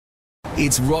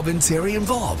It's Robin, Terry and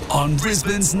Bob on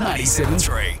Brisbane's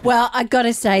 97.3. Well, I got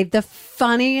to say, the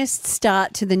funniest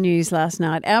start to the news last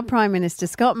night. Our Prime Minister,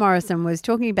 Scott Morrison, was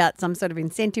talking about some sort of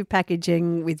incentive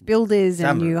packaging with builders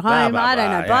and new home. I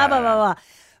don't know, blah, blah, blah, blah.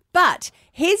 But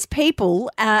his people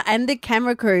and the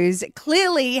camera crews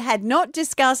clearly had not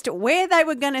discussed where they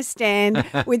were going to stand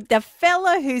with the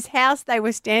fella whose house they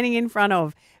were standing in front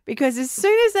of. Because as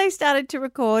soon as they started to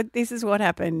record, this is what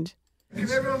happened. Can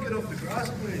everyone get off the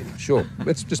grass, please? Sure.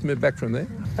 Let's just move back from there.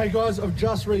 Hey, guys, I've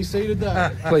just reseated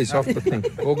that. Please, off the thing.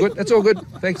 All good? That's all good.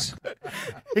 Thanks.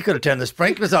 He could have turned the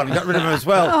sprinklers on and got rid of them as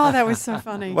well. Oh, that was so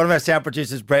funny. One of our sound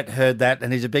producers, Brett, heard that,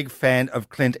 and he's a big fan of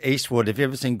Clint Eastwood. If you've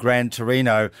ever seen Gran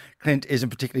Torino, Clint isn't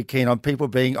particularly keen on people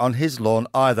being on his lawn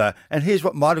either. And here's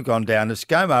what might have gone down if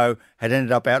ScoMo had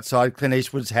ended up outside Clint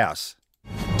Eastwood's house.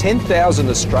 10,000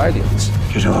 Australians.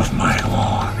 Get off my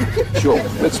lawn. Sure.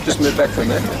 Let's just move back from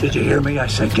there. Did you hear me? I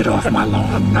said get off my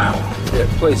lawn now. Yeah,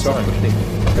 please, off the thing.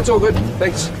 That's all good.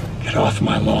 Thanks. Get off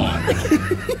my lawn.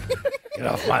 Get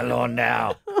off my lawn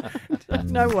now. I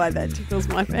don't know why that tickles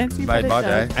my fancy. Made my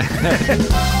day.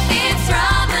 It's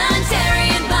Robin.